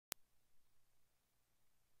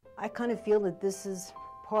I kind of feel that this is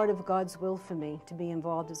part of God's will for me, to be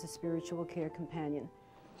involved as a spiritual care companion.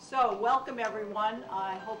 So, welcome everyone.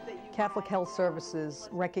 I hope that you... Catholic Health Services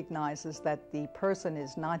recognizes that the person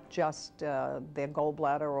is not just their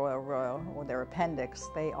gallbladder or their appendix.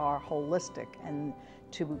 They are holistic, and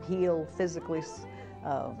to heal physically,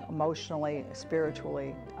 emotionally,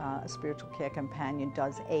 spiritually, a spiritual care companion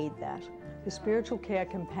does aid that. The Spiritual Care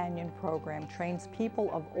Companion program trains people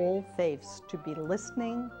of all faiths to be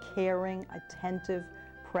listening, caring, attentive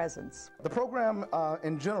presence. The program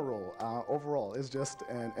in general, overall, is just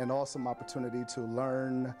an awesome opportunity to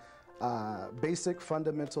learn basic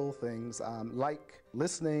fundamental things like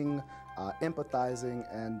listening, empathizing,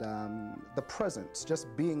 and the presence, just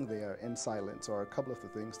being there in silence, are a couple of the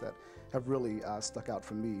things that have really stuck out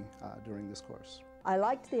for me during this course. I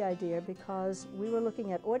liked the idea because we were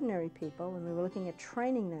looking at ordinary people and we were looking at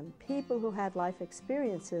training them, people who had life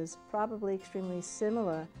experiences probably extremely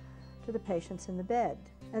similar to the patients in the bed,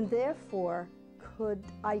 and therefore could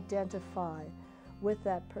identify with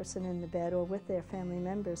that person in the bed or with their family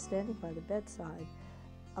members standing by the bedside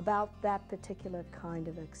about that particular kind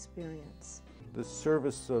of experience. The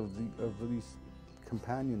service of these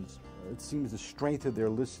companions, it seems to strengthen their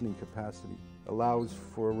listening capacity, allows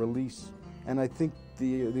for a release. And I think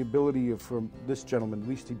the ability for this gentleman, at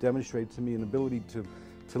least he demonstrated to me an ability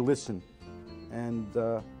to listen. And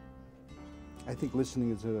I think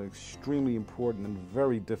listening is an extremely important and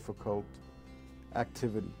very difficult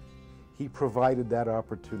activity. He provided that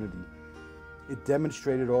opportunity. It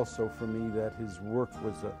demonstrated also for me that his work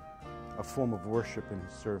was a form of worship in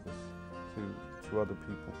his service to other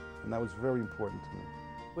people. And that was very important to me.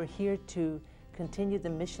 We're here to continue the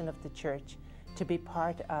mission of the church, to be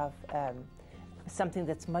part of something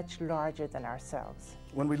that's much larger than ourselves.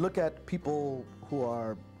 When we look at people who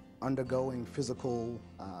are undergoing physical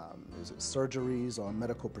surgeries or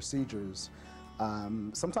medical procedures,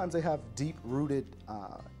 sometimes they have deep-rooted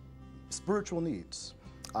spiritual needs.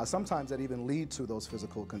 Sometimes that even lead to those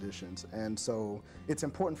physical conditions. And so it's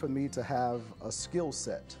important for me to have a skill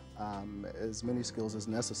set, as many skills as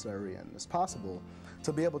necessary and as possible,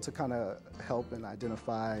 to be able to kind of help and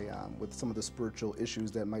identify with some of the spiritual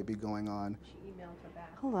issues that might be going on.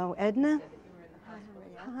 Hello, Edna.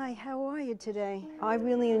 Hi, how are you today? I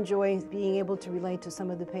really enjoy being able to relate to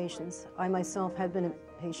some of the patients. I myself had been a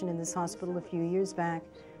patient in this hospital a few years back,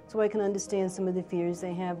 so I can understand some of the fears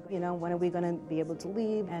they have, you know, when are we going to be able to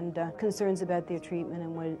leave, and concerns about their treatment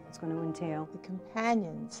and what it's going to entail. The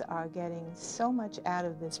companions are getting so much out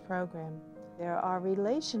of this program. There are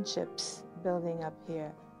relationships building up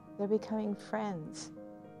here. They're becoming friends,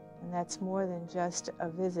 and that's more than just a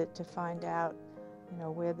visit to find out, you know,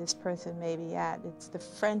 where this person may be at. It's the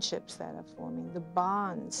friendships that are forming, the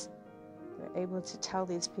bonds. They're able to tell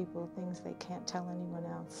these people things they can't tell anyone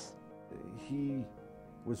else. He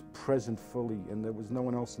was present fully, and there was no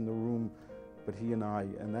one else in the room but he and I,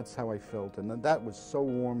 and that's how I felt. And that was so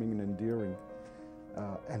warming and endearing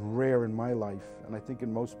and rare in my life, and I think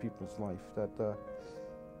in most people's life,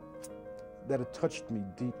 that it touched me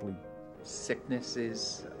deeply.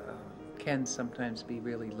 Sickness can sometimes be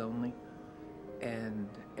really lonely, and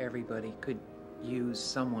everybody could use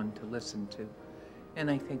someone to listen to. And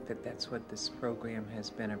I think that that's what this program has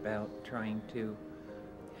been about, trying to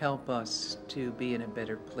help us to be in a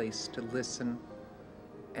better place to listen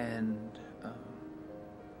and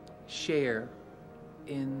share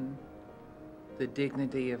in the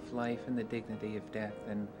dignity of life and the dignity of death,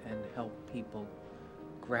 and help people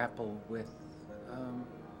grapple with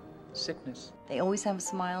sickness. They always have a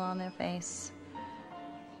smile on their face,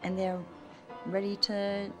 and they're ready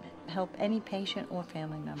to help any patient or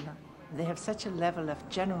family member. They have such a level of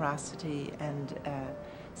generosity and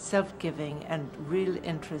self-giving and real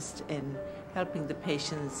interest in helping the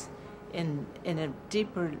patients in a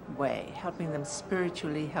deeper way, helping them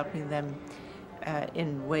spiritually, helping them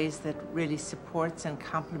in ways that really supports and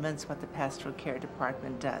complements what the pastoral care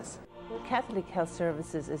department does. Catholic Health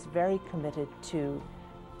Services is very committed to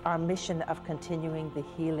our mission of continuing the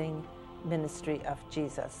healing ministry of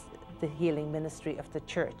Jesus, the healing ministry of the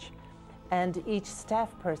church. And each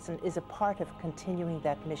staff person is a part of continuing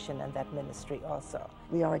that mission and that ministry also.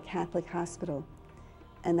 We are a Catholic hospital,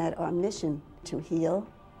 and that our mission to heal,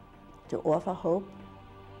 to offer hope,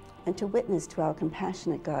 and to witness to our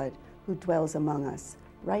compassionate God who dwells among us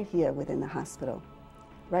right here within the hospital,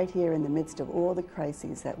 right here in the midst of all the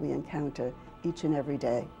crises that we encounter each and every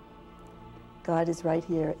day. God is right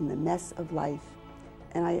here in the mess of life,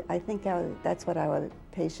 and I think that's what our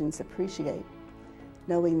patients appreciate,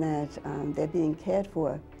 knowing that they're being cared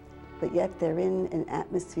for, but yet they're in an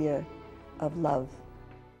atmosphere of love.